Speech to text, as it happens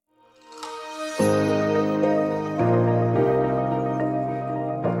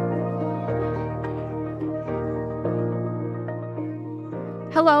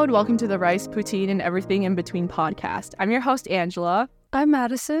episode. Welcome to the Rice, Poutine, and Everything in Between podcast. I'm your host, Angela. I'm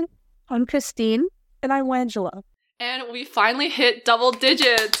Madison. I'm Christine. And I'm Wangela. And we finally hit double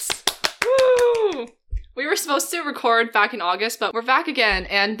digits. Woo! We were supposed to record back in August, but we're back again.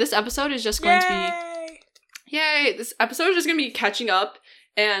 And this episode is just going to be... Yay! This episode is just going to be catching up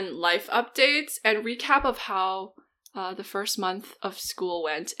and life updates and recap of how the first month of school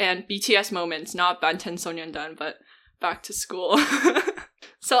went. And BTS moments, not Banten Sonyeondan, but back to school.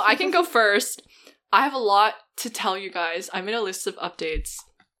 So I can go first. I have a lot to tell you guys. I made a list of updates.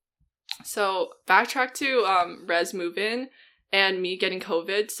 So backtrack to Res move-in and me getting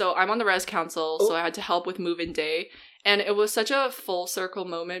COVID. So I'm on the Res Council, so I had to help with move-in day. And it was such a full circle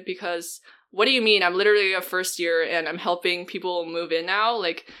moment because what do you mean? I'm literally a first year and I'm helping people move in now.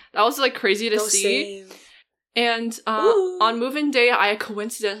 Like, that was like crazy to see. Same. And on move-in day, I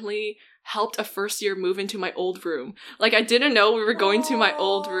coincidentally helped a first year move into my old room. Like, I didn't know we were going to my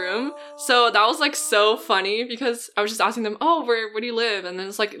old room. So that was like so funny because I was just asking them, oh, where do you live? And then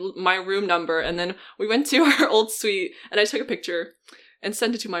it's like my room number. And then we went to our old suite and I took a picture and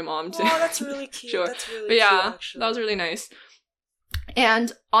sent it to my mom. Oh, that's really cute. Sure. That's really but yeah, cute, actually. That was really nice.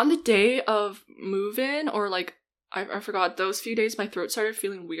 And on the day of move-in, or like, I forgot, those few days my throat started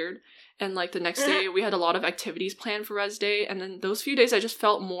feeling weird. And like the next day we had a lot of activities planned for Res Day. And then those few days I just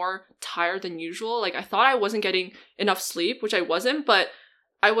felt more tired than usual. Like, I thought I wasn't getting enough sleep, which I wasn't, but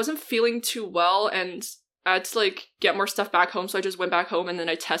I wasn't feeling too well. And I had to like get more stuff back home. So I just went back home and then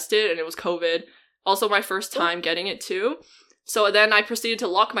I tested and it was COVID. Also my first time getting it too. So then I proceeded to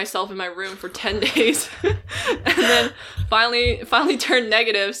lock myself in my room for 10 days and then finally turned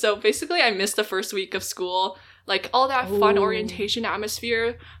negative. So basically I missed the first week of school, like all that fun orientation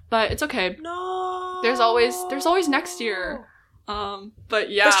atmosphere, but it's okay. No. There's always next year. But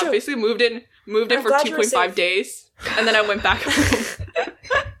yeah, basically moved in for 2.5 days and then I went back home.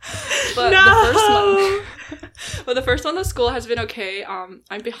 But the first month of school has been okay.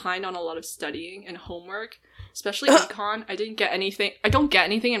 I'm behind on a lot of studying and homework, especially econ. I don't get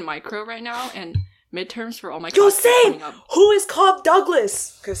anything in micro right now, and midterms for all my classes coming up. Who is Cobb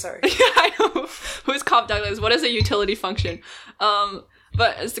Douglas? Okay, sorry. Yeah, I know. Who is Cobb Douglas? What is a utility function?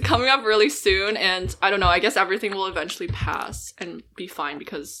 But it's coming up really soon, and I don't know, I guess everything will eventually pass and be fine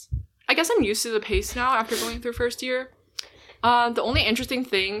because I guess I'm used to the pace now after going through first year. The only interesting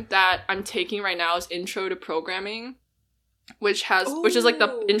thing that I'm taking right now is Intro to Programming, which is like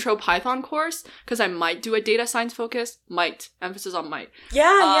the intro Python course, because I might do a data science focus. Emphasis on might.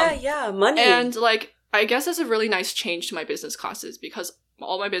 Yeah, money. And like, I guess it's a really nice change to my business classes because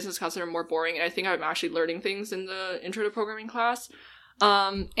all my business classes are more boring, and I think I'm actually learning things in the Intro to Programming class.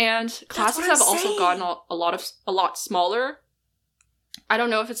 And classes have also gotten a lot smaller. I don't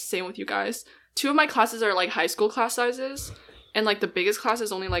know if it's the same with you guys. 2 of my classes are like high school class sizes, and like the biggest class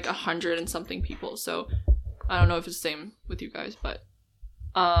is only like 100 and something people. So I don't know if it's the same with you guys, but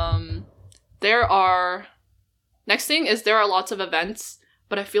next thing is there are lots of events,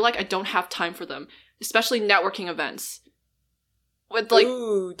 but I feel like I don't have time for them, especially networking events. With like,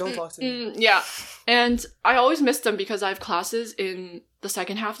 don't talk to me. Yeah, and I always miss them because I have classes in the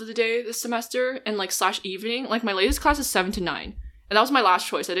second half of the day this semester and like / evening. Like, my latest class is 7 to 9, and that was my last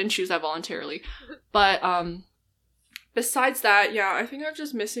choice. I didn't choose that voluntarily, but besides that, yeah, I think I'm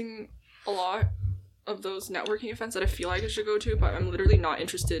just missing a lot of those networking events that I feel like I should go to, but I'm literally not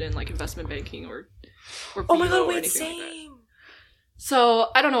interested in like investment banking or oh my god, or wait, anything same. like that. So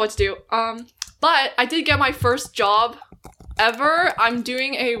I don't know what to do. But I did get my first job ever. I'm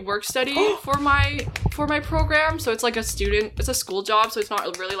doing a work study for my program, so it's like it's a school job, so it's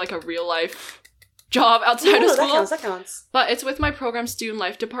not really like a real life job outside of school. That counts. But it's with my program student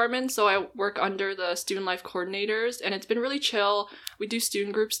life department, so I work under the student life coordinators, and it's been really chill. We do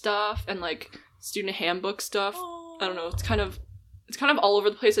student group stuff and like student handbook stuff. I don't know, it's kind of all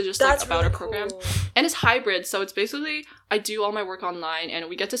over the place. It's just like about really our program. Cool. And it's hybrid, so it's basically I do all my work online and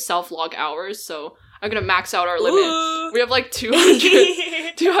we get to self-log hours, so I'm gonna max out our limit. We have like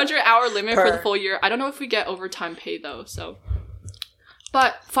 200 hour limit for the full year. I don't know if we get overtime pay though, so.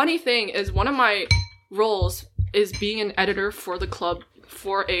 But funny thing is, one of my roles is being an editor for the club,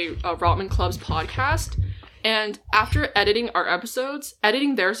 for a Rotman Club's podcast. And after editing our episodes,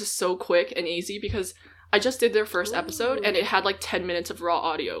 editing theirs is so quick and easy because I just did their first episode and it had like 10 minutes of raw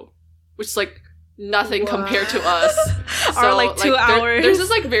audio, which is like nothing compared to us. Or like 2 hours. Theirs is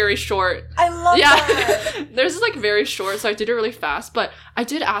like very short. I love that. Theirs is like very short, so I did it really fast. But I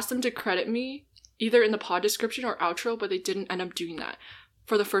did ask them to credit me either in the pod description or outro, but they didn't end up doing that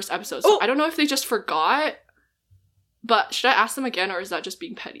for the first episode. So I don't know if they just forgot, but should I ask them again or is that just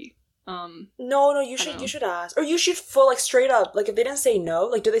being petty? No, you should ask. Or you should straight up, like, if they didn't say no,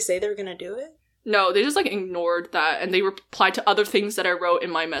 like, do they say they were gonna do it? No, they just, like, ignored that, and they replied to other things that I wrote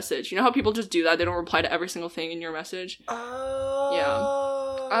in my message. You know how people just do that? They don't reply to every single thing in your message? Oh.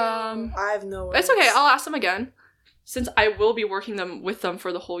 Yeah. I have no words. It's okay, I'll ask them again, since I will be working with them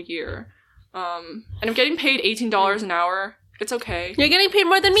for the whole year. And I'm getting paid $18 an hour. It's okay. You're getting paid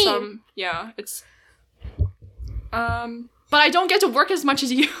more than me! Yeah, it's... But I don't get to work as much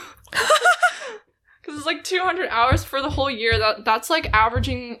as you. Because it's like 200 hours for the whole year. That's like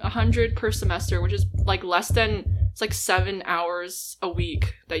averaging 100 per semester, which is like less than, it's like 7 hours a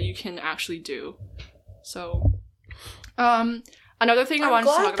week that you can actually do. So, another thing I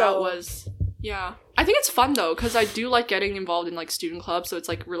wanted to talk about was, I think it's fun though, because I do like getting involved in like student clubs, so it's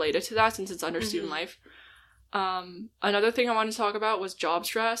like related to that since it's under student life. Another thing I wanted to talk about was job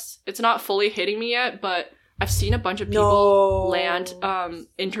stress. It's not fully hitting me yet, but I've seen a bunch of people land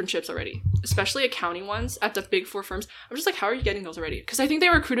internships already, especially accounting ones at the big 4 firms. I'm just like, how are you getting those already? Because I think they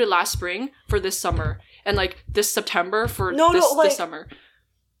recruited last spring for this summer and like this September for this summer.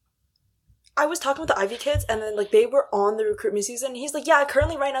 I was talking with the Ivy kids and then like they were on the recruitment season. And he's like, yeah,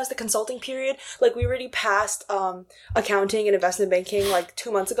 currently right now is the consulting period. Like we already passed accounting and investment banking like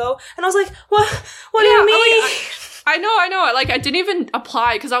 2 months ago. And I was like, what do you mean? I know. Like I didn't even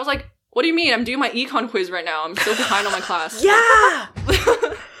apply because I was like, what do you mean? I'm doing my econ quiz right now. I'm still behind on my class. Yeah!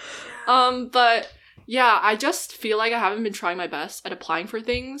 But yeah, I just feel like I haven't been trying my best at applying for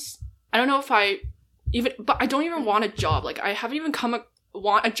things. I don't know if but I don't even want a job. Like, I haven't even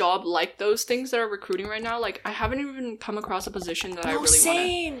want a job like those things that are recruiting right now. Like, I haven't even come across a position that I really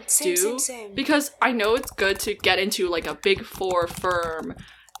want to do. Same. Because I know it's good to get into, like, a big 4 firm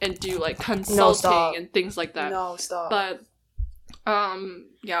and do, like, consulting and things like that. No, stop. But,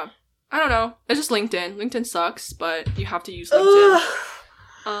 yeah. I don't know. It's just LinkedIn. LinkedIn sucks, but you have to use LinkedIn.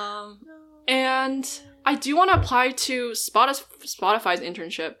 And I do want to apply to Spotify's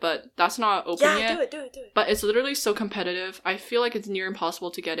internship, but that's not open yet. Yeah, do it. But it's literally so competitive. I feel like it's near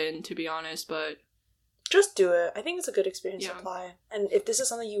impossible to get in, to be honest, but... Just do it. I think it's a good experience to apply. And if this is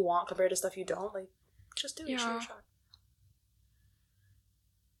something you want compared to stuff you don't, like, just do it. Shoot your shot.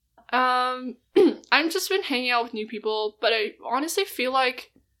 I've just been hanging out with new people, but I honestly feel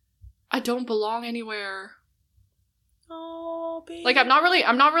like I don't belong anywhere. Oh, baby. Like, I'm not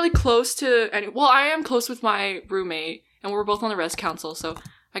really close to any... Well, I am close with my roommate, and we're both on the res council, so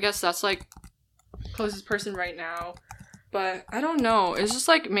I guess that's, like, closest person right now. But I don't know. It's just,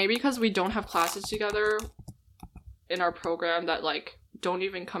 like, maybe because we don't have classes together in our program that, like, don't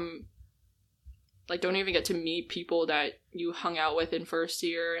even get to meet people that you hung out with in first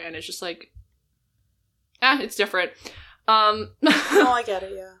year, and it's just, like... it's different. No, I get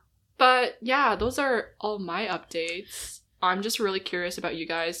it, yeah. But yeah, those are all my updates. I'm just really curious about you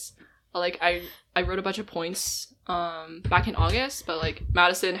guys. Like, I wrote a bunch of points back in August, but like,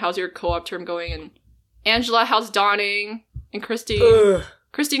 Madison, how's your co-op term going? And Angela, how's dawning? And Christine,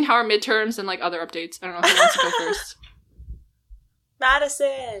 how are midterms? And like other updates. I don't know who wants to go first.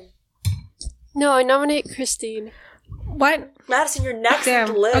 Madison. No, I nominate Christine. What? Madison, you're next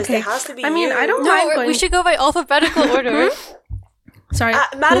on the list. Okay. It has to be I mean, you. I don't mind going... we should go by alphabetical order. Sorry,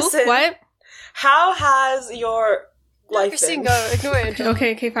 Madison. Who? What? How has your life Christine, been? go. Ignore it.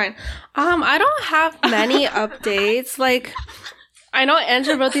 Okay, fine. I don't have many updates. Like, I know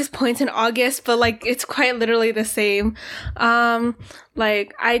Andrew wrote these points in August, but like, it's quite literally the same.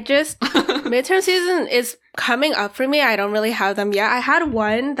 Like, midterm season is coming up for me. I don't really have them yet. I had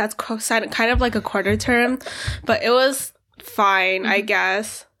one that's kind of like a quarter term, but it was fine, I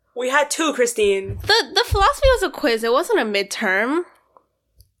guess. We had 2, Christine. The philosophy was a quiz. It wasn't a midterm.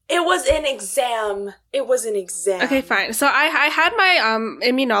 It was an exam. Okay, fine. So I had my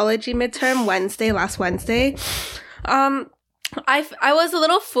immunology midterm last Wednesday. I was a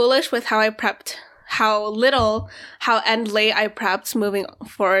little foolish with how I prepped, how late I prepped moving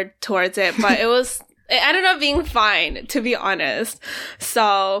forward towards it, but it ended up being fine, to be honest.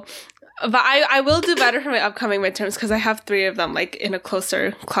 So, but I will do better for my upcoming midterms because I have 3 of them like in a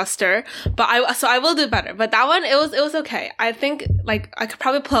closer cluster. But I will do better. But that one, it was okay. I think like I could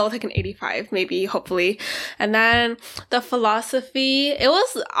probably pull out with like an 85, maybe, hopefully. And then the philosophy, it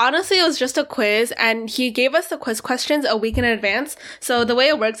was just a quiz, and he gave us the quiz questions a week in advance. So the way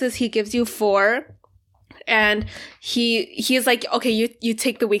it works is he gives you 4. And he's like, okay, you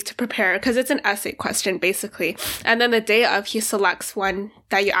take the week to prepare because it's an essay question basically. And then the day of, he selects 1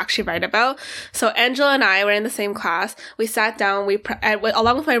 that you actually write about. So Angela and I were in the same class. We sat down,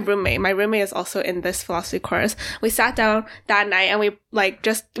 along with my roommate. My roommate is also in this philosophy course. We sat down that night and we like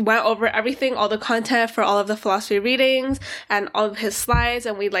just went over everything, all the content for all of the philosophy readings and all of his slides.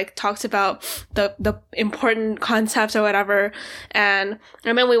 And we like talked about the important concepts or whatever. And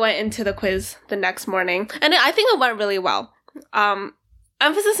then we went into the quiz the next morning. And I think it went really well.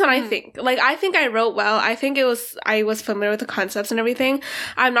 Emphasis on I think. Like, I think I wrote well. I think I was familiar with the concepts and everything.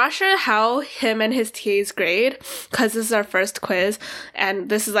 I'm not sure how him and his TAs grade, because this is our first quiz, and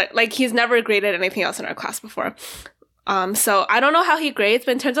this is like he's never graded anything else in our class before. So I don't know how he grades,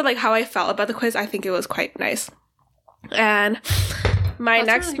 but in terms of like how I felt about the quiz, I think it was quite nice. And my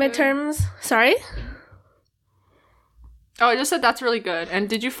next really midterms, good. Sorry? Oh, I just said that's really good. And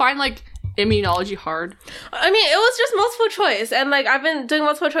did you find like immunology hard? I mean, it was just multiple choice, and like I've been doing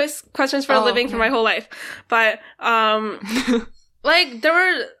multiple choice questions for a living for my whole life. But like there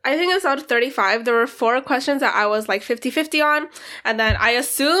were, I think it was out of 35, there were 4 questions that I was like 50-50 on, and then I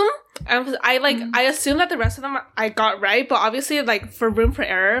assume that the rest of them I got right, but obviously like for room for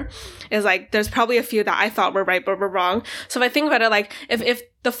error is like there's probably a few that I thought were right but were wrong. So if I think about it, like if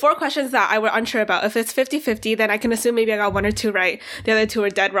the 4 questions that I were unsure about, if it's 50-50, then I can assume maybe I got 1 or 2 right. The other 2 were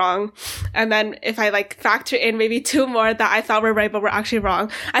dead wrong. And then if I like factor in maybe 2 more that I thought were right but were actually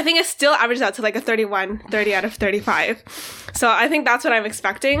wrong, I think it still averages out to like a 30 out of 35. So I think that's what I'm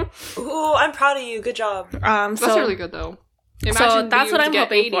expecting. Ooh, I'm proud of you. Good job. That's really good though. So that's what I'm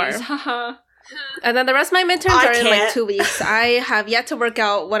hoping for. And then the rest of my midterms are in like 2 weeks. I have yet to work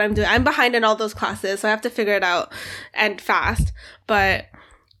out what I'm doing. I'm behind in all those classes, so I have to figure it out and fast. But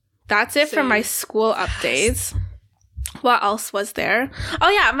that's it for my school updates. What else was there? Oh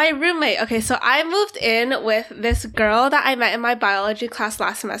yeah, my roommate. Okay, so I moved in with this girl that I met in my biology class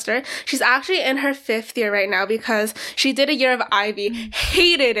last semester. She's actually in her 5th year right now because she did a year of IB,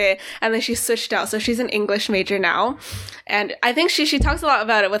 hated it, and then she switched out. So she's an English major now. And I think she talks a lot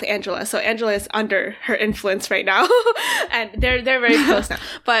about it with Angela. So Angela is under her influence right now. And they're very close now.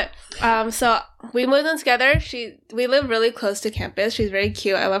 But so we moved in together. We live really close to campus. She's very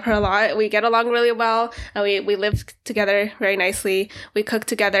cute. I love her a lot. We get along really well, and we live together very nicely. We cook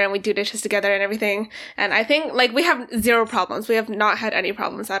together and we do dishes together and everything. And I think like we have 0 problems. We have not had any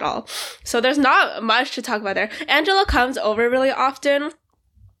problems at all. So there's not much to talk about there. Angela comes over really often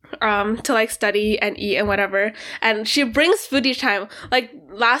to like study and eat and whatever, and she brings food each time. Like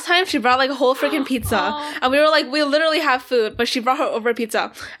last time she brought like a whole freaking pizza, and we were like, we literally have food, but she brought her over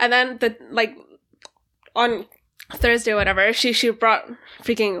pizza. And then on Thursday or whatever, she brought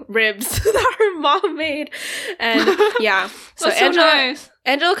freaking ribs that her mom made. And yeah, so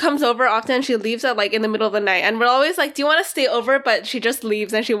Angela comes over often. She leaves at like in the middle of the night, and we're always like, do you want to stay over? But she just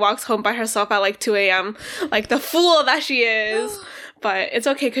leaves and she walks home by herself at like 2 a.m. like the fool that she is. But it's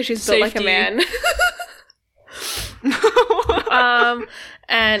okay because she's built like a man.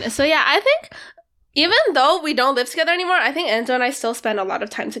 And so yeah, I think even though we don't live together anymore, I think Enzo and I still spend a lot of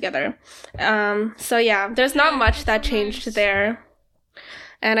time together. So yeah, there's not much that changed there.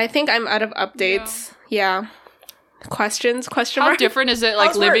 And I think I'm out of updates. Yeah. Questions? Question mark? How different is it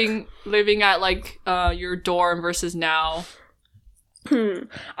like living at like your dorm versus now?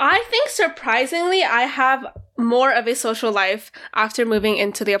 I think surprisingly I have more of a social life after moving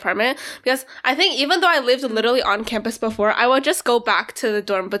into the apartment, because I think even though I lived literally on campus before, I would just go back to the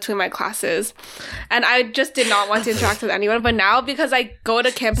dorm between my classes, and I just did not want to interact with anyone. But now, because I go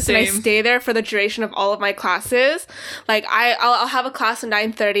to campus and I stay there for the duration of all of my classes, like I'll have a class at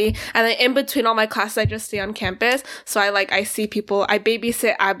 9:30, and then in between all my classes I just stay on campus. So I see people. I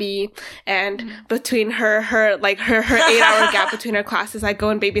babysit Abby, and between her 8-hour gap between her classes, I go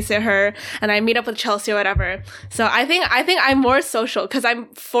and babysit her, and I meet up with Chelsea or whatever. So I think I'm more social because I'm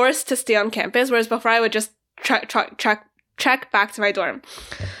forced to stay on campus, whereas before I would just trek back to my dorm.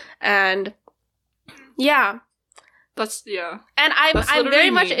 And yeah, and I'm very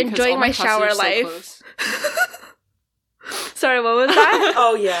much enjoying my shower life. Sorry, what was that?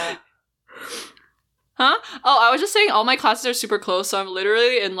 Oh yeah. Huh? Oh, I was just saying all my classes are super close, so I'm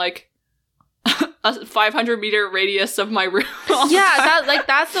literally in like a 500-meter radius of my room. Yeah,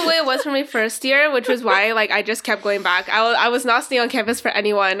 that's the way it was for me first year, which was why I just kept going back. I was not staying on campus for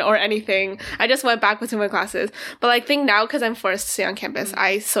anyone or anything. I just went back between my classes. But I think now, because I'm forced to stay on campus,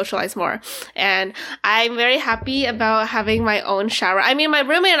 I socialize more, and I'm very happy about having my own shower. I mean, my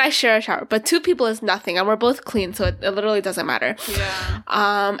roommate and I share a shower, but 2 people is nothing, and we're both clean, so it literally doesn't matter.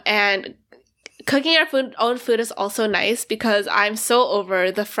 Yeah. And cooking our own food is also nice because I'm so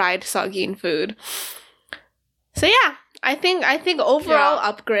over the fried soggy food. So yeah, I think overall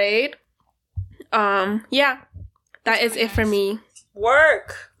upgrade. Yeah, that is it for me.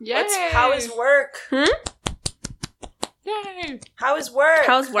 Work. Yay. How is work? Yay. How is work?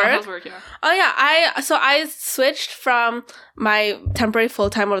 How's work? How's work, yeah. Oh yeah, I switched from my temporary full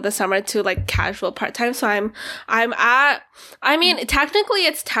time over the summer to like casual part time. So I mean technically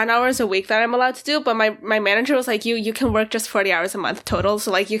it's 10 hours a week that I'm allowed to do, but my manager was like you can work just 40 hours a month total,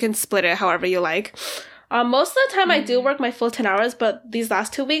 so like you can split it however you like. Most of the time I do work my full 10 hours, but these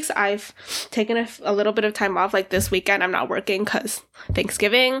last 2 weeks I've taken a little bit of time off. Like this weekend I'm not working because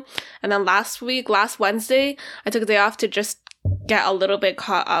Thanksgiving. And then last Wednesday, I took a day off to just get a little bit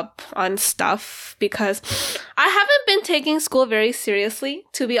caught up on stuff because I haven't been taking school very seriously,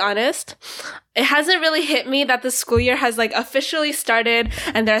 to be honest. It hasn't really hit me that the school year has like officially started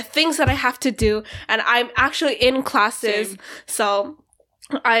and there are things that I have to do and I'm actually in classes. Same. So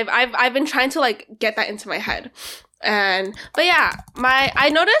I've been trying to like get that into my head. But yeah, I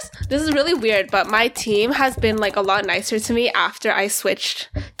noticed this is really weird, but my team has been like a lot nicer to me after I switched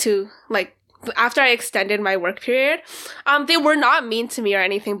to like after I extended my work period. They were not mean to me or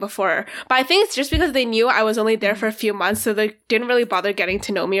anything before, but I think it's just because they knew I was only there for a few months, so they didn't really bother getting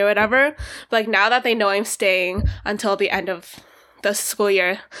to know me or whatever. But like now that they know I'm staying until the end of the school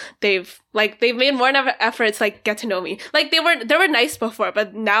year, they've made more of an effort to like get to know me. Like they were nice before,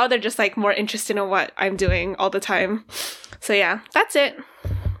 but now they're just like more interested in what I'm doing all the time. So yeah, that's it.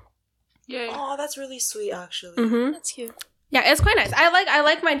 Yay. Oh, that's really sweet, actually. Mm-hmm. That's cute. Yeah, it's quite nice. I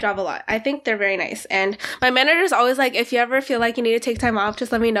like my job a lot. I think they're very nice. And my manager's always like, if you ever feel like you need to take time off,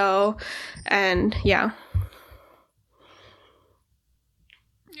 just let me know. And yeah.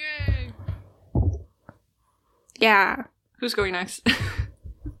 Yay. Yeah. Who's going next?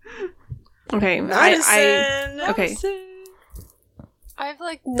 Okay. Madison. Okay. I have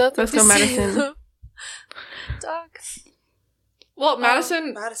like nothing Let's to go, say. Madison. Dog. Well,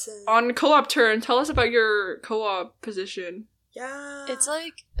 Madison, Madison. on co-op turn, tell us about your co-op position. Yeah. It's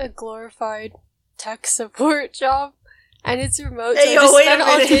like a glorified tech support job, and it's remote. Hey, so yo, I wait a just spend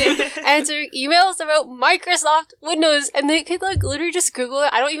all day minute. answering emails about Microsoft Windows, and they could like literally just Google it.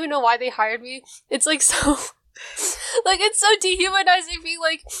 I don't even know why they hired me. It's like so, like it's so dehumanizing being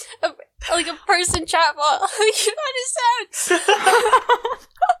like a person chatbot. You understand?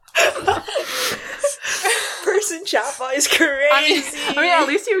 Person chatbot is crazy. I mean, at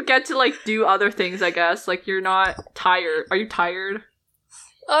least you get to like do other things, I guess. Like you're not tired. Are you tired?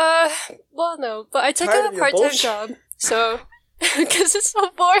 Well, no, but I took Tired a of your part-time bullshit? job, so because it's so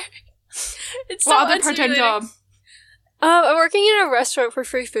boring. It's What so other part-time unstimulating. job? I'm working in a restaurant for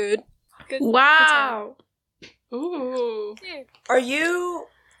free food. Good. Wow. Ooh. Good time. Are you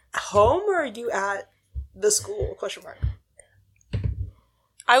home or are you at the school? Question mark.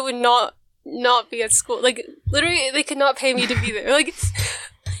 I would not be at school. Like literally, they could not pay me to be there. Like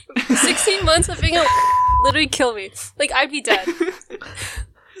 16 months of being at literally kill me. Like I'd be dead.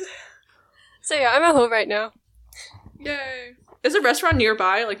 So yeah, I'm at home right now. Yay. Is a restaurant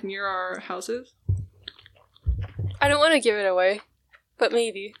nearby, like near our houses? I don't want to give it away, but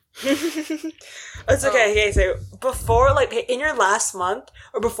maybe. It's okay. Okay, so before, like, in your last month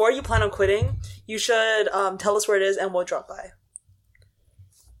or before you plan on quitting, you should tell us where it is and we'll drop by.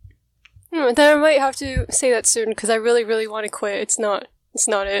 Then I might have to say that soon because I really, really want to quit. It's not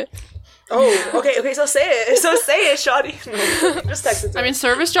it. Oh, okay. So say it. Shoddy. No, just text it to I mean, us.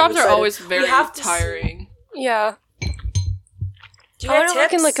 service jobs are excited. always very have to tiring. Yeah. Do you I have want to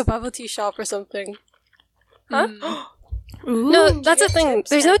work in tips? like a bubble tea shop or something. Huh? Ooh. No, that's the get thing. tips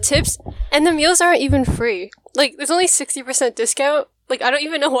There's no then? tips, and the meals aren't even free. Like, there's only 60% discount. Like, I don't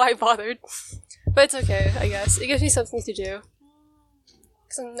even know why I bothered. But it's okay, I guess. It gives me something to do.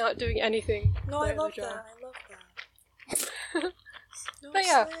 Because I'm not doing anything. No, with I my love other job. that. I love that. No But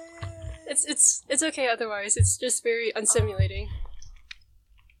yeah. slay. It's okay otherwise. It's just very unstimulating.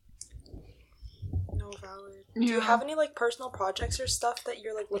 No, valid. Do you have any like personal projects or stuff that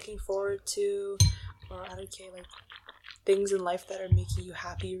you're like looking forward to, or IDK like things in life that are making you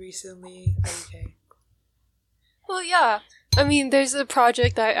happy recently? IDK. Well, yeah. I mean, there's a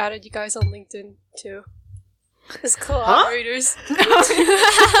project that I added you guys on LinkedIn too. It's collaborators. She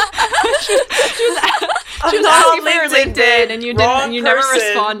was asking for your LinkedIn, and you didn't. And you never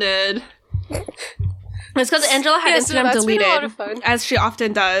responded. It's because Angela had Yeah, so Instagram that's been a lot deleted, of fun. as she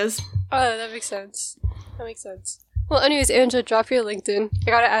often does. Oh, that makes sense. Well, anyways, Angela, drop your LinkedIn.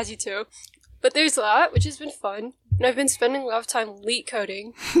 I gotta add you too. But there's that, which has been fun. And I've been spending a lot of time leak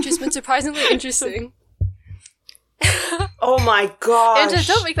coding, which has been surprisingly interesting. Oh my gosh. Angela,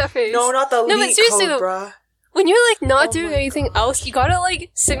 don't make that face. No, not the No, but leak seriously code, though, bruh. when you're like not Oh doing my anything else, you gotta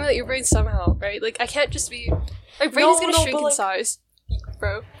like simulate your brain somehow, right? Like I can't just be. My brain is gonna shrink but, in like, size,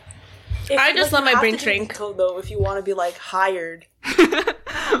 bro. If, I just let you my have brain to do shrink. leak code though if you want to be like hired.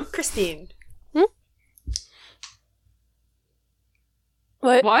 Christine.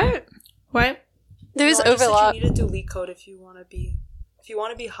 What? What? There's No, I just said overlap. You need to do leak code if you want to be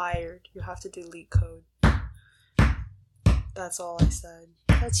hired. You have to do leak code. That's all I said.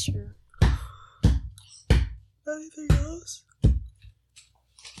 That's true. Anything else?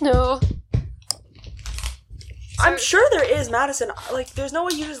 No. I'm sure there is, Madison. Like, there's no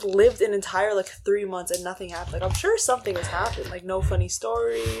way you just lived an entire, 3 months and nothing happened. Like, I'm sure something has happened. Like, no funny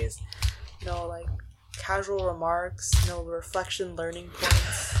stories, no, casual remarks, no reflection learning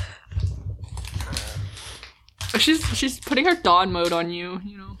points. She's putting her Dawn mode on you,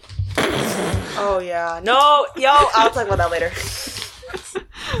 you know. Oh, yeah. No, I'll talk about that later.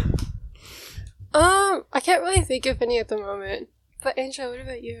 I can't really think of any at the moment. But Angela, what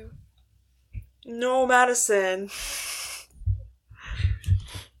about you? No, Madison.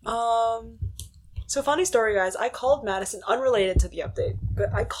 So funny story, guys. I called Madison, unrelated to the update,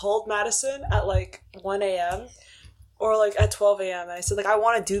 but I called Madison at 1 a.m. or at 12 a.m. and I said I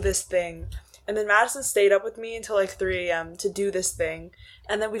want to do this thing. And then Madison stayed up with me until 3 a.m. to do this thing.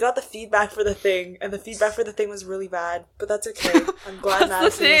 And then we got the feedback for the thing, and the feedback for the thing was really bad, but that's okay. I'm glad Madison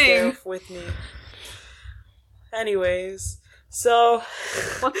was there with me. Anyways, so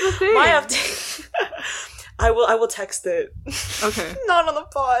what's the thing? My update. I will text it. Okay. Not on the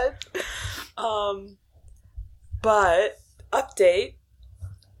pod. But update.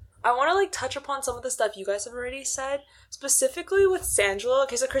 I want to touch upon some of the stuff you guys have already said, specifically with Sangela.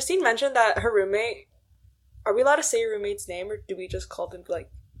 Okay, so Christine mentioned that her roommate. Are we allowed to say your roommate's name, or do we just call them K?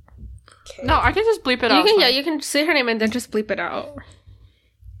 No, I can just bleep it out. You can say her name and then just bleep it out.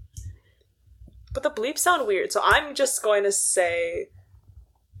 But the bleeps sound weird, so I'm just going to say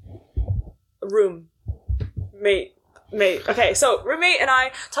roommate. Okay, so roommate and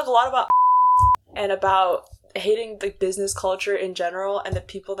I talk a lot about and about hating the business culture in general and the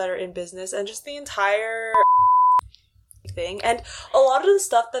people that are in business and just the entire thing. And a lot of the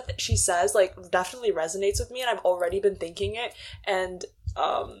stuff that she says definitely resonates with me, and I've already been thinking it and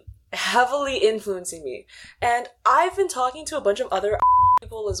heavily influencing me. And I've been talking to a bunch of other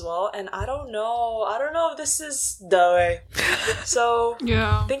people as well, and I don't know if this is the way. So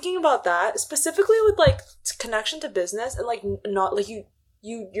yeah, thinking about that specifically with connection to business and not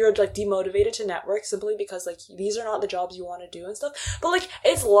you're demotivated to network simply because these are not the jobs you want to do and stuff, but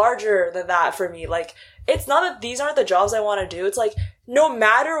it's larger than that for me. It's not that these aren't the jobs I want to do. It's no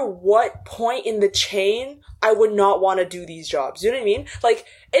matter what point in the chain, I would not want to do these jobs. You know what I mean?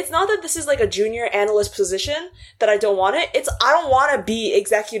 It's not that this is a junior analyst position that I don't want it. It's I don't want to be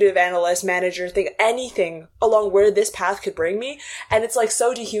executive analyst, manager, anything along where this path could bring me. And it's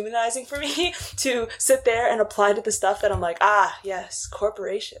so dehumanizing for me to sit there and apply to the stuff that I'm yes,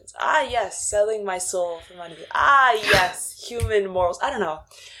 corporations. Yes, selling my soul for money. Yes, human morals. I don't know.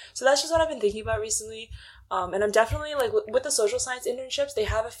 So that's just what I've been thinking about recently. And I'm definitely with the social science internships, they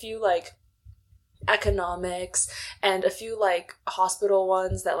have a few economics and a few hospital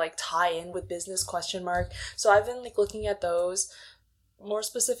ones that tie in with business ? So I've been looking at those more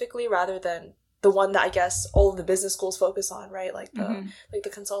specifically rather than the one that I guess all of the business schools focus on, right? The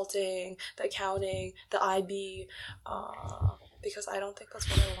consulting, the accounting, the IB, because I don't think that's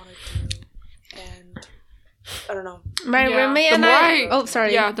what I want to do. And I don't know. My roommate and I... Oh,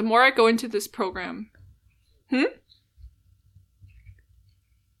 sorry. Yeah, the more I go into this program...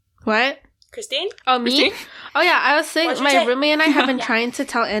 What? Christine? Oh, me? Christine? Oh, yeah, I was saying What'd you my say? roommate and I have been trying to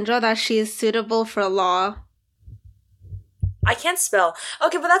tell Angela that she is suitable for law. I can't spell.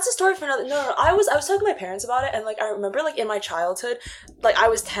 Okay, but that's a story for another... No. I was talking to my parents about it, and I remember in my childhood, I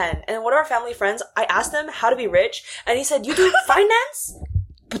was 10, and one of our family friends, I asked him how to be rich, and he said, you do finance,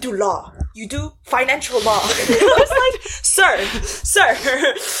 but do law. You do financial law. I was sir.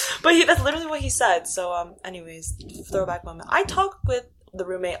 But that's literally what he said. So, anyways, throwback moment. I talk with the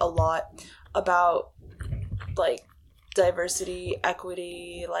roommate a lot about, diversity,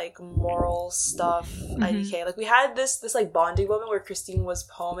 equity, moral stuff, IDK. We had this bonding moment where Christine was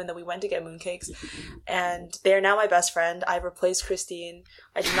home and then we went to get mooncakes, and they are now my best friend. I replaced Christine.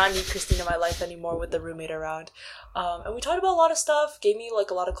 I do not need Christine in my life anymore with the roommate around. And we talked about a lot of stuff, gave me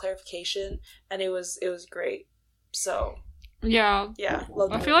a lot of clarification, and it was great. So yeah,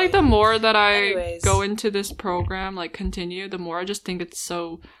 love I the feel roommate. the more that I Anyways. go into this program, continue, the more I just think it's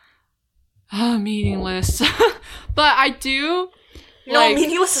so meaningless. But I do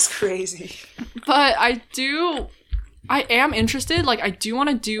meaningless is crazy. But I am interested. I do want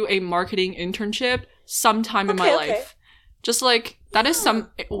to do a marketing internship sometime in my life. Just that is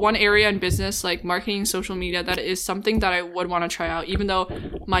one area in business, marketing, social media, that is something that I would want to try out, even though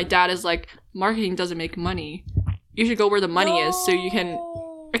my dad is marketing doesn't make money. you should go where the money is, so you can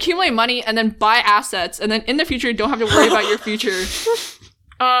accumulate money and then buy assets, and then in the future you don't have to worry about your future.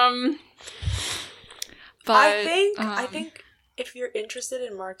 But I think if you're interested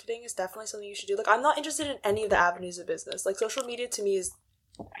in marketing, it's definitely something you should do. Like, I'm not interested in any of the avenues of business. Like, social media to me is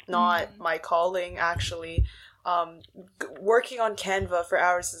not my calling, actually. Working on Canva for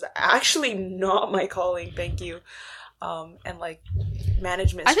hours is actually not my calling, thank you. And like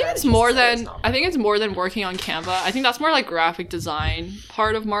management I think it's more than working on Canva. I think that's more like graphic design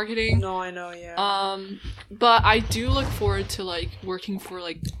part of marketing. No, I know, yeah. But I do look forward to like working for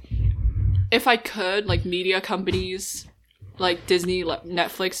like, if I could, like media companies, like Disney,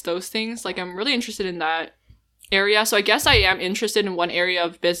 Netflix, those things. Like, I'm really interested in that area. So I guess I am interested in one area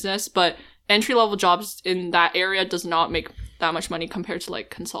of business, but entry-level jobs in that area does not make that much money compared to like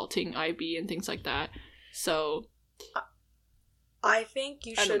consulting, IB, and things like that. So I think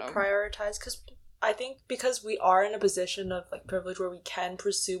you should prioritize, because we are in a position of like privilege where we can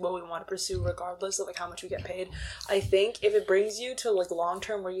pursue what we want to pursue regardless of like how much we get paid. I think if it brings you to like long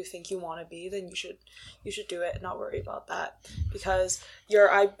term where you think you want to be, then you should do it and not worry about that, because your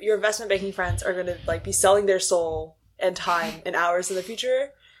investment banking friends are going to like be selling their soul and time and hours in the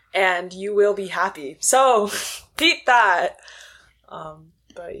future, and you will be happy. So beat that.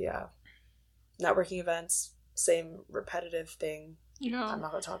 But yeah, networking events, same repetitive thing. Yeah, I'm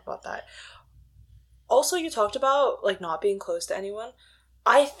not going to talk about that. Also, you talked about like not being close to anyone.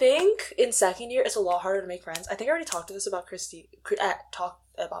 I think in second year it's a lot harder to make friends. I think I already talked about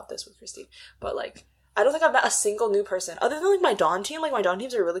this with Christine, but like I don't think I've met a single new person other than like my Dawn team. Like, my Dawn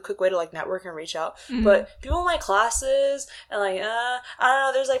team's a really quick way to like network and reach out. Mm-hmm. But people in my classes and like I don't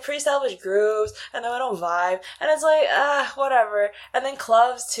know, there's like pre-established groups and then we don't vibe and it's like whatever. And then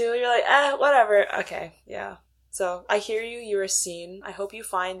clubs too, you're like whatever. Okay, yeah. So I hear you. You're seen. I hope you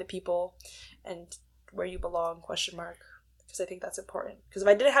find the people and where you belong, ? Because I think that's important. Because if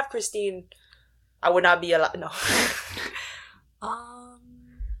I didn't have Christine, I would not be alive. No.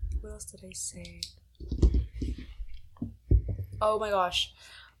 What else did I say? Oh my gosh.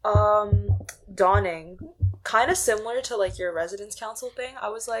 Dawning. Kind of similar to like your residence council thing. I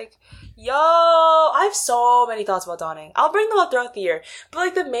was like, yo, I have so many thoughts about dawning. I'll bring them up throughout the year. But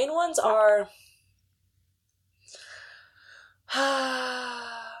like the main ones are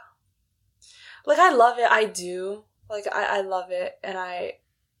like, I love it. I do. Like, I love it. And I...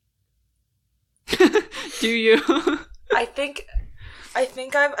 Do you? I feel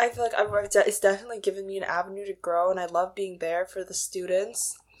like it's definitely given me an avenue to grow, and I love being there for the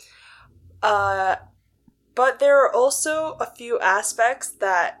students. But there are also a few aspects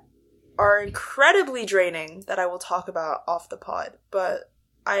that are incredibly draining that I will talk about off the pod. But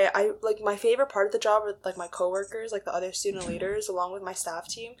I like, my favorite part of the job are like my coworkers, like the other student leaders, along with my staff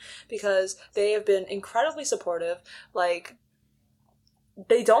team, because they have been incredibly supportive. Like,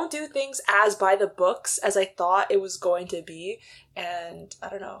 they don't do things as by the books as I thought it was going to be. And I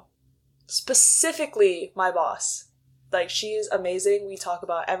don't know, specifically my boss, like, she is amazing. We talk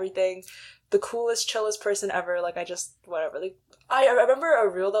about everything. The coolest, chillest person ever. Like, whatever. Like, I remember a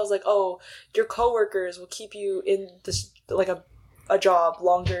reel that was like, oh, your coworkers will keep you in this, like, a job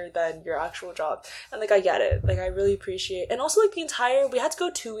longer than your actual job. And like, I get it. Like, I really appreciate, and also like we had to go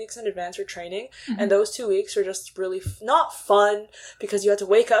 2 weeks in advance for training, and those 2 weeks were just really not fun, because you had to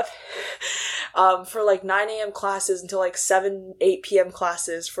wake up for like 9 a.m. classes until like 8 p.m.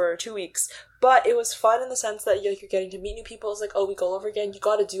 classes for 2 weeks. But it was fun in the sense that you're getting to meet new people. It's like, oh, week all over again. You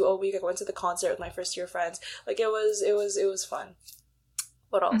got to do a week. I went to the concert with my first year friends. Like, it was fun.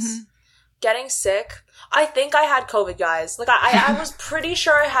 What else? Mm-hmm. Getting sick. I think I had COVID, guys. Like, I was pretty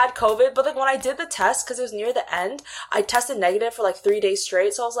sure I had COVID, but like, when I did the test, because it was near the end, I tested negative for like 3 days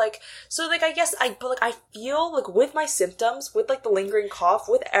straight. So I was like, I feel like with my symptoms, with like the lingering cough,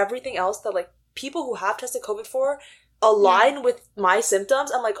 with everything else that like people who have tested COVID for align with my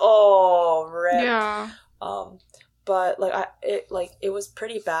symptoms. I'm like, oh, rip. Yeah. But like, it was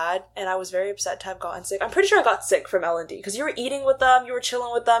pretty bad, and I was very upset to have gotten sick. I'm pretty sure I got sick from L&D, because you were eating with them, you were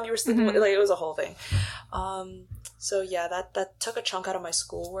chilling with them, you were sleeping with, like, it was a whole thing. So yeah, that took a chunk out of my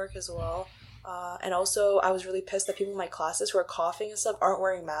schoolwork as well. And also, I was really pissed that people in my classes who are coughing and stuff aren't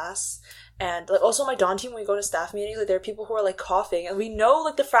wearing masks. And like, also my Dawn team, when we go to staff meetings, like, there are people who are like coughing, and we know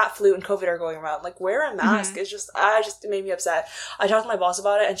like the frat flu and COVID are going around. Like, wear a mask. It's just, it made me upset. I talked to my boss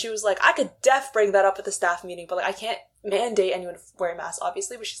about it, and she was like, I could bring that up at the staff meeting, but like, I can't mandate anyone to wear a mask,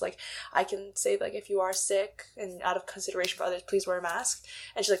 obviously. But she's like, I can say like, if you are sick and out of consideration for others, please wear a mask.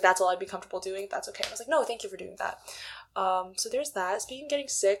 And she's like, that's all I'd be comfortable doing. That's okay. I was like, no, thank you for doing that. So there's that. Speaking of getting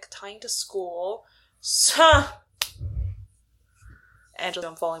sick, tying to school. Angela,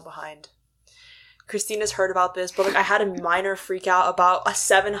 I'm falling behind. Christina's heard about this, but like I had a minor freak out about a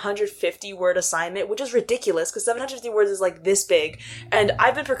 750 word assignment, which is ridiculous because 750 words is like this big, and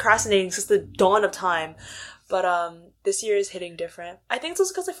I've been procrastinating since the dawn of time. But this year is hitting different. I think it's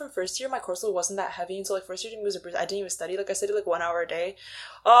also because like from first year my course load wasn't that heavy, and so like first year I didn't even study. Like I studied like 1 hour a day,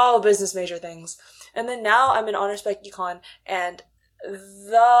 all business major things, and then now I'm in honor spec econ, and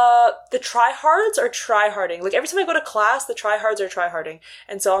the tryhards are tryharding. Like every time I go to class, the tryhards are tryharding.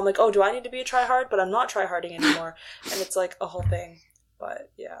 And so I'm like, oh, do I need to be a tryhard? But I'm not tryharding anymore. And it's like a whole thing. But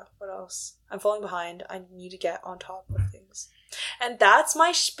yeah, what else? I'm falling behind. I need to get on top of things. And that's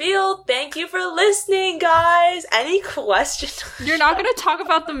my spiel. Thank you for listening, guys. Any questions? You're not going to talk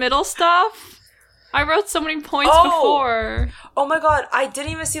about the middle stuff? I wrote so many points before. Oh my god, I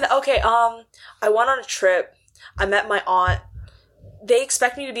didn't even see that. Okay, I went on a trip. I met my aunt. They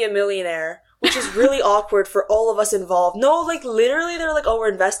expect me to be a millionaire, which is really awkward for all of us involved. No, like, literally, they're like, oh,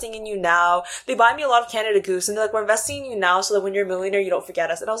 we're investing in you now. They buy me a lot of Canada Goose, and they're like, we're investing in you now so that when you're a millionaire, you don't forget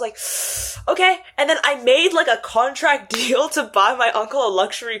us. And I was like, okay. And then I made, like, a contract deal to buy my uncle a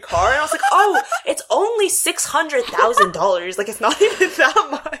luxury car, and I was like, oh, it's only $600,000. Like, it's not even that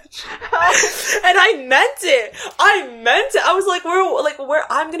much. And I meant it. I was like, where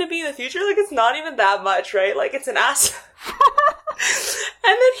I'm gonna be in the future, like, it's not even that much, right? Like, it's an asset. And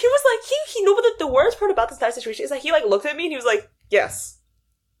then he was like, he no, but the worst part about this entire situation is that he like looked at me and he was like, yes,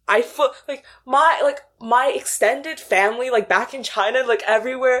 my extended family, like back in China, like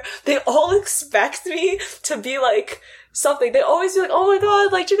everywhere, they all expect me to be like something. They always be like, oh my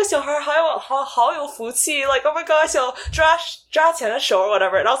god, like 这个小孩好有福气, like oh my god, 小抓钱的手 or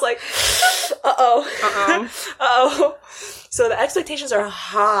whatever. And I was like, uh-oh. So the expectations are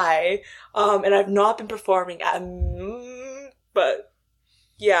high, and I've not been performing but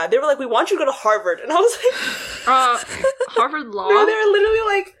yeah, they were like, we want you to go to Harvard. And I was like, Harvard Law? No, they were literally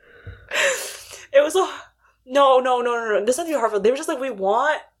like, it was no. This is not Harvard. They were just like, we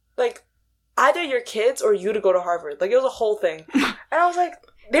want, like, either your kids or you to go to Harvard. Like, it was a whole thing. And I was like,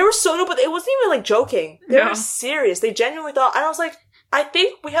 they were so, but it wasn't even, like, joking. They were serious. They genuinely thought, and I was like, I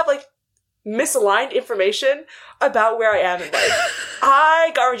think we have, like, misaligned information about where I am in life.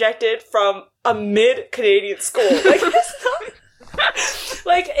 I got rejected from a mid-Canadian school. Like, it's not...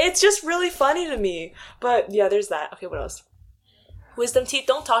 like, it's just really funny to me. But yeah, there's that. Okay, what else? Wisdom teeth.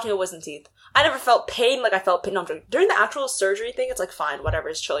 Don't talk to me about wisdom teeth. I never felt pain like I felt pain. No, I'm joking. During the actual surgery thing, it's like, fine, whatever,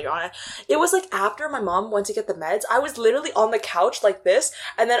 it's chill, you're on it. It was like after my mom went to get the meds, I was literally on the couch like this,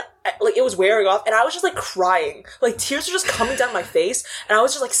 and then like it was wearing off, and I was just like crying. Like tears were just coming down my face, and I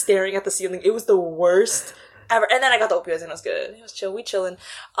was just like staring at the ceiling. It was the worst ever. And then I got the opioids, and it was good. It was chill. We chilling.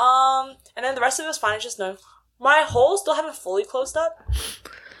 And then the rest of it was fine. It's just no. My holes still haven't fully closed up.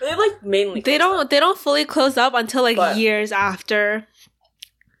 They've like mainly. They don't fully close up until like years after.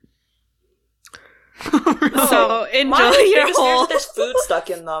 So enjoy your hole. There's food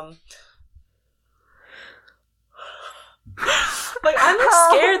stuck in them. Like I'm like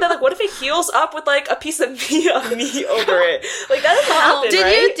scared that like what if it heals up with like a piece of meat over it? Like that doesn't happen,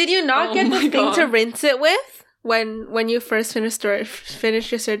 right? Did you not get the thing to rinse it with? When you first finished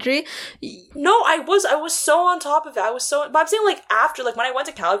your surgery? No, I was so on top of it. But I'm saying like after, like when I went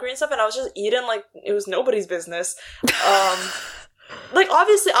to Calgary and stuff, and I was just eating like it was nobody's business. Like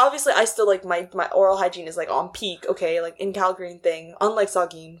obviously I still like my oral hygiene is like on peak, okay, like in Calgary and thing, unlike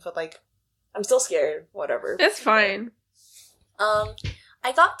Saugeen, but like I'm still scared. Whatever. It's fine. I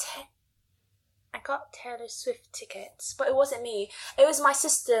got Taylor Swift tickets, but it wasn't me. It was my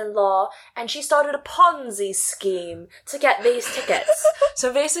sister-in-law, and she started a Ponzi scheme to get these tickets.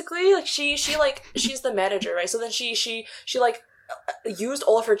 So basically, like she's the manager, right? So then she like used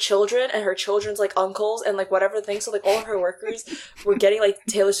all of her children and her children's like uncles and like whatever things. So like all of her workers were getting like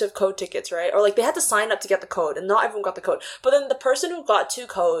Taylor Swift code tickets, right? Or like they had to sign up to get the code, and not everyone got the code. But then the person who got 2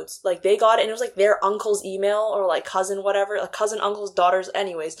 codes, like they got it, and it was like their uncle's email or like cousin, whatever, like cousin, uncle's daughters,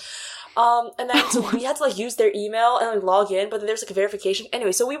 anyways. And then so we had to like use their email and like log in, but then there's like a verification.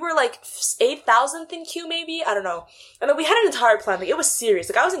 Anyway, so we were like 8,000th in queue, maybe, I don't know. And then we had an entire plan. Like it was serious.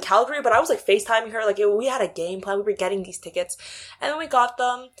 Like I was in Calgary, but I was like FaceTiming her. Like we had a game plan. We were getting these tickets, and then we got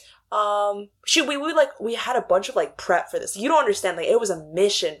them. We had a bunch of like prep for this. You don't understand. Like it was a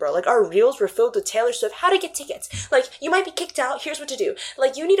mission, bro. Like our reels were filled with Taylor Swift. How to get tickets? Like you might be kicked out. Here's what to do.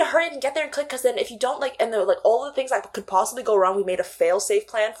 Like you need to hurry up and get there and click. Because then if you don't like, and then like all the things that could possibly go wrong, we made a fail-safe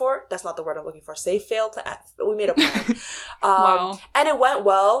plan for it. That's not the word I'm looking for. Safe fail plan. We made a plan. Wow. And it went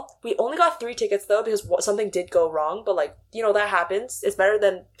well. We only got 3 tickets though because something did go wrong. But like that happens. It's better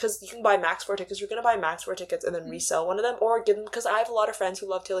than because you can buy max 4 tickets. You're gonna buy max 4 tickets and then resell one of them or give them because I have a lot of friends who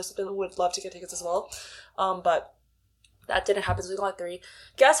love Taylor Swift and would love to get tickets as well. But That didn't happen, so we got 3.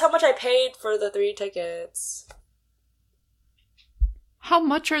 Guess how much I paid for the 3 tickets? How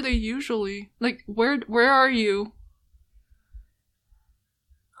much are they usually? Like, where are you?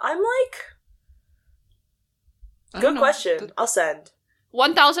 I'm like... Good question. I'll send.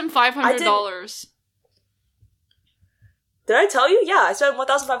 $1,500. Did I tell you? Yeah, I spent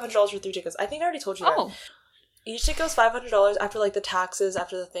 $1,500 for 3 tickets. I think I already told you that. Oh. Each ticket was $500 after like the taxes,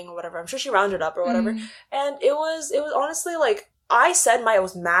 after the thing or whatever. I'm sure she rounded up or whatever. And it was honestly like, I said I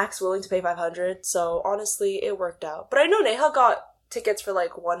was max willing to pay $500, so honestly it worked out. But I know Neha got tickets for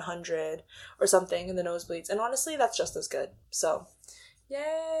like $100 or something in the nosebleeds, and honestly that's just as good. So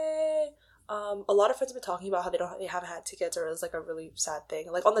yay. A lot of friends have been talking about how they haven't had tickets, or it's like a really sad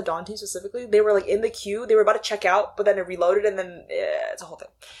thing. Like on the Dawn team specifically, they were like in the queue, they were about to check out, but then it reloaded, and then it's a whole thing.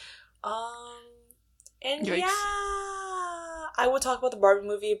 And Yikes. yeah, I would talk about the Barbie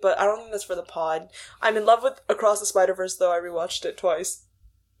movie, but I don't think that's for the pod. I'm in love with Across the Spider-Verse, though. I rewatched it twice.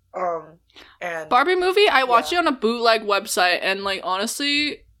 And Barbie movie, I watched it on a bootleg website, and like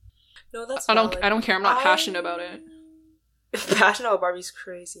honestly, no, that's I don't care. I'm not passionate about it. Passionate about Barbie's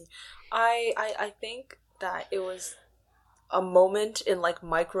crazy. I think that it was a moment in like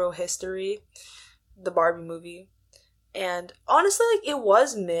micro history, the Barbie movie, and honestly, like it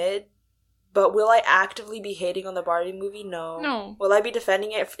was mid. But will I actively be hating on the Barbie movie? No. No. Will I be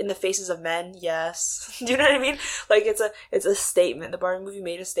defending it in the faces of men? Yes. Do you know what I mean? Like it's a statement. The Barbie movie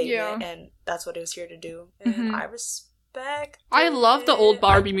made a statement, and that's what it was here to do. And I respect. I love the old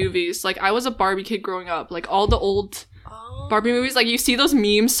Barbie movies. Like I was a Barbie kid growing up. Like all the old Barbie movies. Like you see those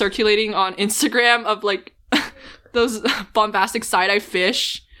memes circulating on Instagram of like those bombastic side-eye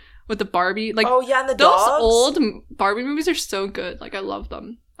fish with the Barbie. Like and the those dogs? old Barbie movies are so good. Like I love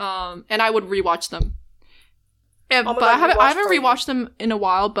them. And I would rewatch them. Yeah, but I haven't rewatched them in a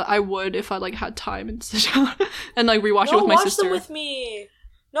while, but I would if I like had time and sit down and like rewatch it with my sister. Watch them with me.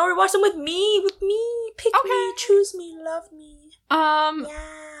 No, rewatch them with me. Pick me, choose me, love me.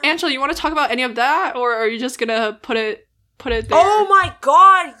 Angela, you want to talk about any of that, or are you just gonna put it there? Oh my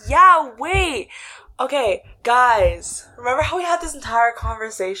god, yeah, wait. Okay, guys, remember how we had this entire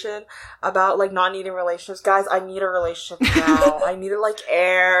conversation about, like, not needing relationships? Guys, I need a relationship now. I need it like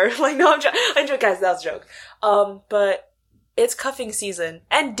air. Like, no, I'm joking, guys, that was a joke. But it's cuffing season.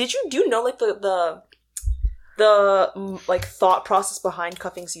 And do you know, like, the like, thought process behind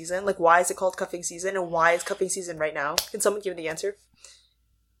cuffing season? Like, why is it called cuffing season, and why is cuffing season right now? Can someone give me the answer?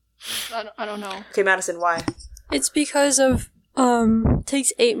 I don't know. Okay, Madison, why? It's because of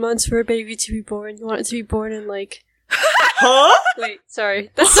takes 8 months for a baby to be born. You want it to be born in like Huh? Wait,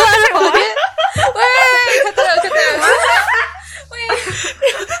 sorry. That's not it. Wait, cut that out. Wait.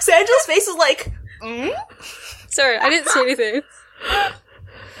 Sandra's face is like, Sorry, I didn't say anything.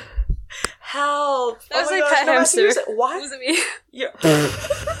 help. That was my like gosh, pet no, hamster. Why? It wasn't me.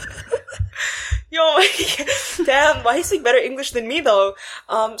 Yo, damn, why do you speak better English than me, though?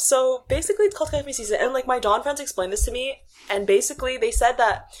 So, basically, it's called cuffing season, and, like, my Dawn friends explained this to me, and basically, they said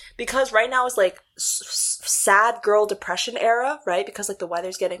that because right now is, like, sad girl depression era, right? Because, like, the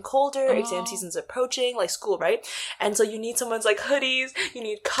weather's getting colder, exam season's approaching, like, school, right? And so you need someone's, like, hoodies, you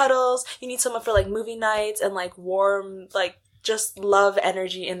need cuddles, you need someone for, like, movie nights, and, like, warm, like, just love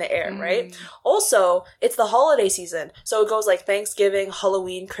energy in the air, right? Also, it's the holiday season. So it goes like Thanksgiving,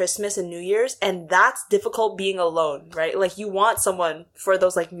 Halloween, Christmas, and New Year's. And that's difficult being alone, right? Like you want someone for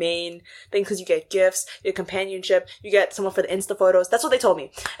those like main things because you get gifts, you get companionship, you get someone for the Insta photos. That's what they told me.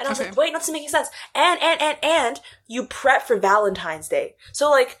 And I was like, wait, nothing's making sense. And you prep for Valentine's Day.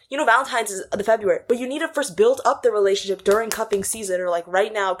 So like, you know, Valentine's is the February, but you need to first build up the relationship during cupping season or like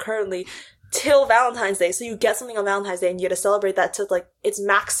right now, currently, till Valentine's Day. So you get something on Valentine's Day and you get to celebrate that to like its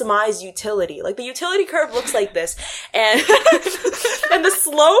maximized utility. Like the utility curve looks like this. And and the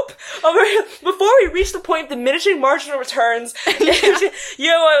slope before we reach the point of diminishing marginal returns, you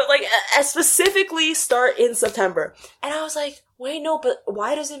know, like specifically start in September. And I was like, wait, no, but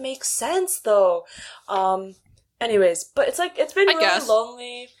why does it make sense though? Anyways, but it's like, it's been really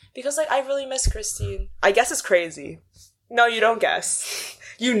lonely because like I really miss Christine. I guess it's crazy. No, you don't guess.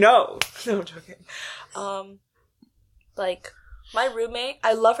 You know. No, I'm joking. Like, my roommate,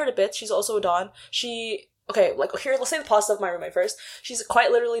 I love her to bits. She's also a Dawn. Okay, like, here, let's say the positive of my roommate first. She's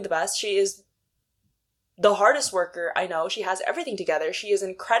quite literally the best. She is the hardest worker I know. She has everything together. She is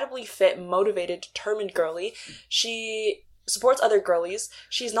incredibly fit, motivated, determined girly. She supports other girlies.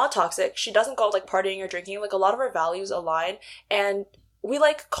 She's not toxic. She doesn't go, like, partying or drinking. Like, a lot of her values align. And we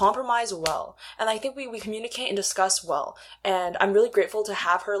like compromise well, and I think we communicate and discuss well, and I'm really grateful to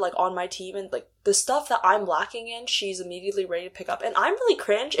have her like on my team, and like the stuff that I'm lacking in, she's immediately ready to pick up, and I'm really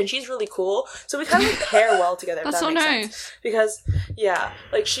cringe and she's really cool, so we kind of like pair well together. That's if that so makes nice. sense. Because yeah,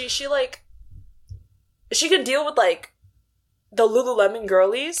 like she like she can deal with like the Lululemon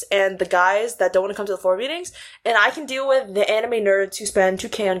girlies and the guys that don't want to come to the floor meetings, and I can deal with the anime nerds who spend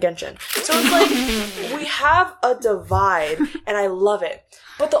 2K on Genshin. So it's like, we have a divide, and I love it.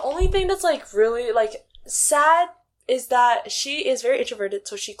 But the only thing that's like really like sad is that she is very introverted,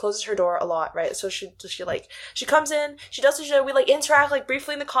 so she closes her door a lot, right? So she comes in, she does she, we like interact like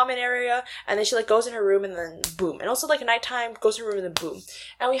briefly in the common area, and then she like goes in her room, and then boom. And also like at nighttime, goes in her room, and then boom.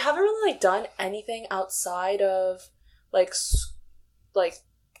 And we haven't really like done anything outside of like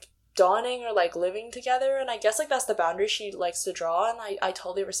dawning or like living together, and I guess like that's the boundary she likes to draw, and I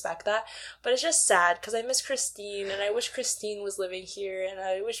totally respect that. But it's just sad because I miss Christine, and I wish Christine was living here, and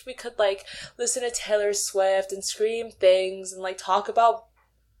I wish we could like listen to Taylor Swift and scream things and like talk about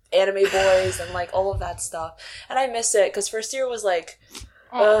anime boys and like all of that stuff. And I miss it because first year was like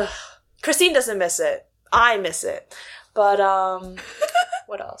Christine doesn't miss it, I miss it. But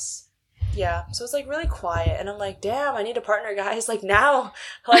what else? Yeah, so it's like really quiet, and I'm like, damn, I need a partner, guys, like now,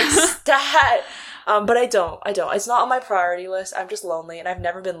 like stat. But I don't. It's not on my priority list. I'm just lonely, and I've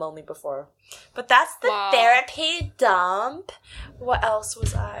never been lonely before. But that's the therapy dump. What else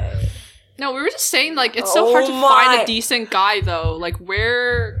was I? No, we were just saying, like, it's so hard to find a decent guy, though. Like,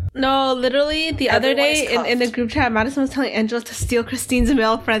 where... No, literally, the other day Everyone is in the group chat, Madison was telling Angela to steal Christine's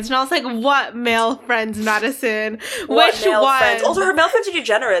male friends. And I was like, what male friends, Madison? What Which male one? friends? Also, her male friends are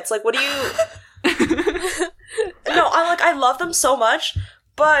degenerates. Like, what do you... No, I love them so much,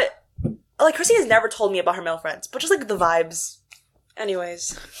 but, like, Christine has never told me about her male friends. But just, like, the vibes.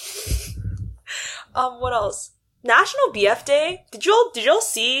 Anyways. What else? National BF Day. Did y'all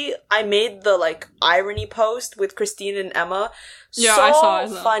see I made the like irony post with Christine and Emma? Yeah, so I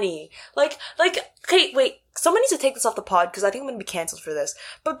saw. Funny. Like okay, wait. Someone needs to take this off the pod because I think I'm gonna be canceled for this.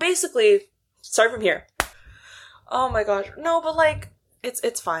 But basically, start from here. Oh my gosh. No, but like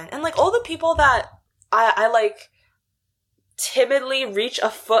it's fine. And like all the people that I like timidly reach a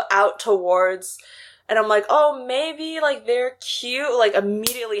foot out towards, and I'm like, oh, maybe, like, they're cute, like,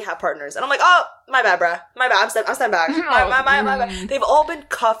 immediately have partners. And I'm like, oh, my bad, bruh. My bad, I'm stepping back. My bad. They've all been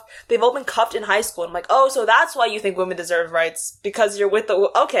cuffed in high school. And I'm like, oh, so that's why you think women deserve rights, because you're with the,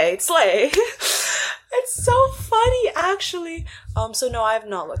 okay, slay. It's so funny, actually. So no, I'm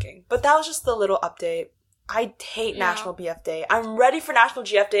not looking. But that was just the little update. I hate National BF Day. I'm ready for National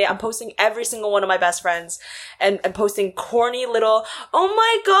GF Day. I'm posting every single one of my best friends and posting corny little, oh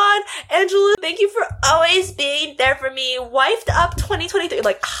my god, Angela, thank you for always being there for me. Wifed up 2023.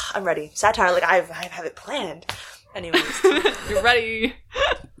 Like, I'm ready. Satire, like, I have it planned. Anyways. You're ready.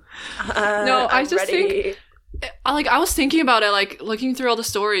 No, I just think, like, I was thinking about it, like, looking through all the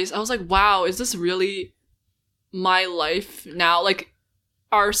stories. I was like, wow, is this really my life now? Like,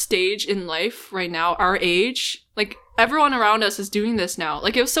 our stage in life right now, our age, like everyone around us is doing this now.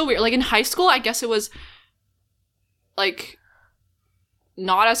 Like it was so weird. Like in high school, I guess it was like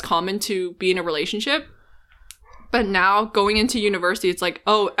not as common to be in a relationship. But now going into university, it's like,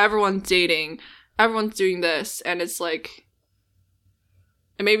 oh, everyone's dating, everyone's doing this. And it's like,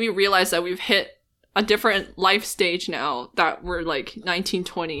 it made me realize that we've hit a different life stage now that we're like 19,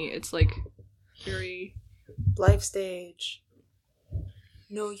 20. It's like very... life stage.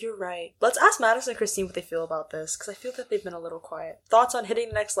 No, you're right. Let's ask Madison and Christine what they feel about this, because I feel that they've been a little quiet. Thoughts on hitting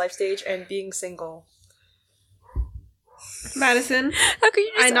the next life stage and being single? Madison. How could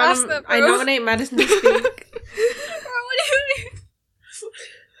you just ask that, bro? I nominate Madison to speak. Bro, what do you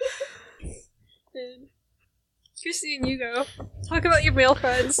mean? Christine, you go. Talk about your male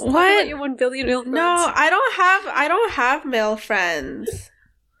friends. What? Talk about your 1 billion male friends. No, I don't have male friends.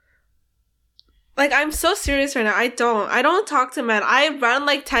 Like, I'm so serious right now. I don't talk to men. I run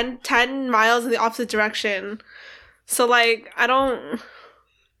like 10 miles in the opposite direction. So, like, I don't...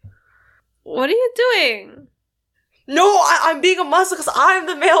 What are you doing? No, I'm being a muscle because I'm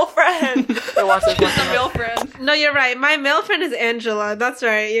the male friend. I watch this one. the male friend. No, you're right. My male friend is Angela. That's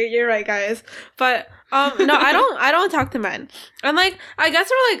right. You're right, guys. But, no, I don't talk to men. And, like, I guess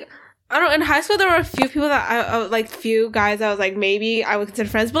we're, like... I don't know, in high school there were a few people that I like, few guys I was like, maybe I would consider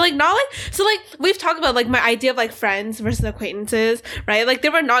friends, but like not like, so like we've talked about like my idea of like friends versus acquaintances, right? Like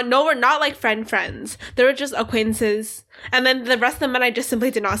we're not like friends. They were just acquaintances. And then the rest of the men I just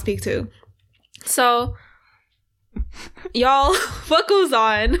simply did not speak to. So, y'all, what goes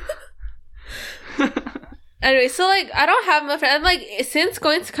on? Anyway, so like I don't have my friend. Like since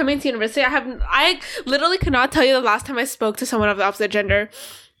coming to university, I literally cannot tell you the last time I spoke to someone of the opposite gender.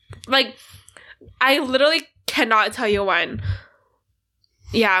 Like I literally cannot tell you when.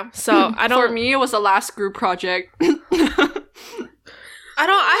 Yeah, so I don't. For me, it was the last group project. I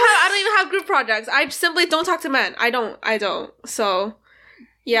don't even have group projects. I simply don't talk to men. I don't. So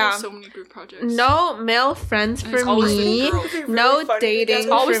yeah. There's so many group projects. No male friends And for it's always me. the girls. No dating. It's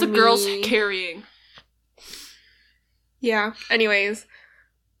always for the girls me. carrying. Yeah. Anyways,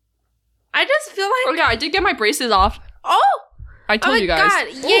 I just feel like. Oh yeah, I did get my braces off. Oh, I told you guys. God.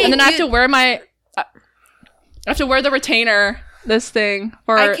 Yay, and then I have to wear I have to wear the retainer. This thing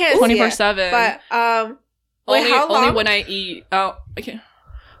for I can't 24/7. But wait, only how long? only when I eat. Oh, okay.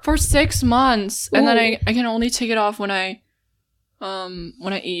 For 6 months, and then I can only take it off when I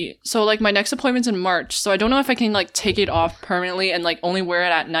eat. So like my next appointment's in March, so I don't know if I can like take it off permanently and like only wear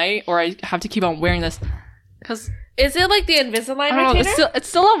it at night, or I have to keep on wearing this. Cause is it like the Invisalign I don't retainer? know, it's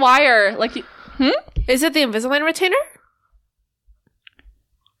still a wire. Like, Is it the Invisalign retainer?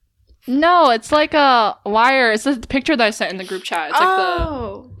 No, it's like a wire. It's the picture that I sent in the group chat. It's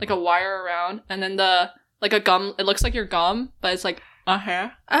like a wire around, and then like a gum. It looks like your gum, but it's like a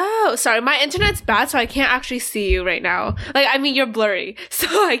hair. Oh, sorry. My internet's bad, so I can't actually see you right now. Like, I mean, you're blurry, so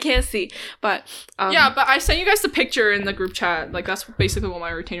I can't see. But yeah, but I sent you guys the picture in the group chat. Like that's basically what my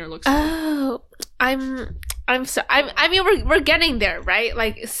retainer looks like. Oh, I mean, we're getting there, right?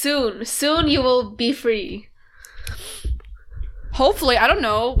 Like soon you will be free. Hopefully, I don't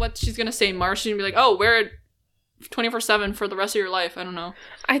know what she's gonna say in March. She's gonna be like, "Oh, wear it 24/7 for the rest of your life." I don't know.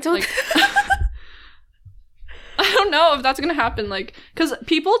 I don't. Like, I don't know if that's gonna happen. Like, because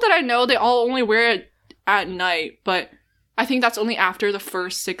people that I know, they all only wear it at night. But I think that's only after the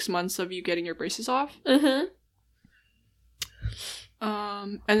first 6 months of you getting your braces off. Mm-hmm.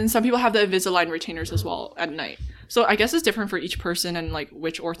 And then some people have the Invisalign retainers as well at night. So I guess it's different for each person and like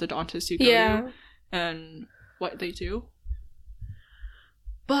which orthodontist you go to and what they do.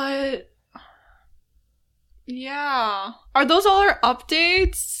 But yeah, are those all our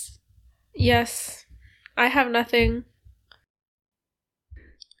updates? Yes, I have nothing.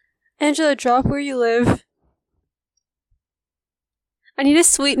 Angela, drop where you live. I need a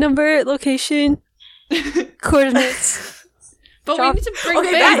suite number, location, coordinates. But Drop. we need to bring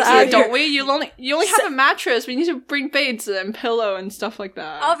Okay, beds, that's don't we? You only have a mattress. We need to bring beds and pillow and stuff like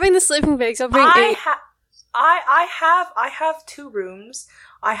that. I'll bring the sleeping bags. I'll bring 8. I have 2 rooms.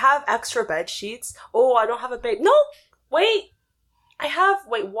 I have extra bed sheets. Oh, I don't have a bed. No, wait. I have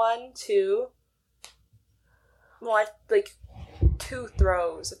 1, 2. Well, I like 2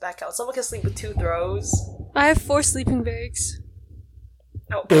 throws if that counts. Someone can sleep with 2 throws. I have 4 sleeping bags.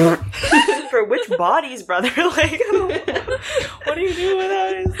 Oh, for which bodies, brother? Like, what do you do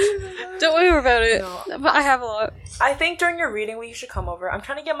without it? Don't worry about it. No. But I have a lot. I think during your reading week you should come over. I'm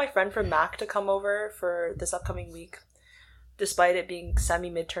trying to get my friend from Mac to come over for this upcoming week, despite it being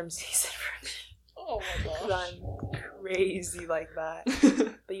semi-midterm season for me. Oh my gosh. 'Cause I'm crazy like that.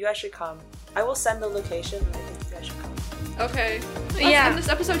 But you guys should come. I will send the location and I think you guys should come. Okay. Let's Yeah. end this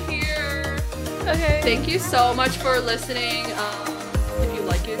episode here. Okay. Thank you so much for listening. If you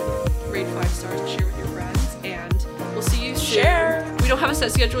like it, rate 5 stars and share with your friends. And we'll see you soon. Share. We don't have a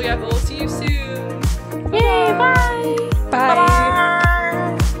set schedule yet, but we'll see you soon. Yay! Bye. Bye.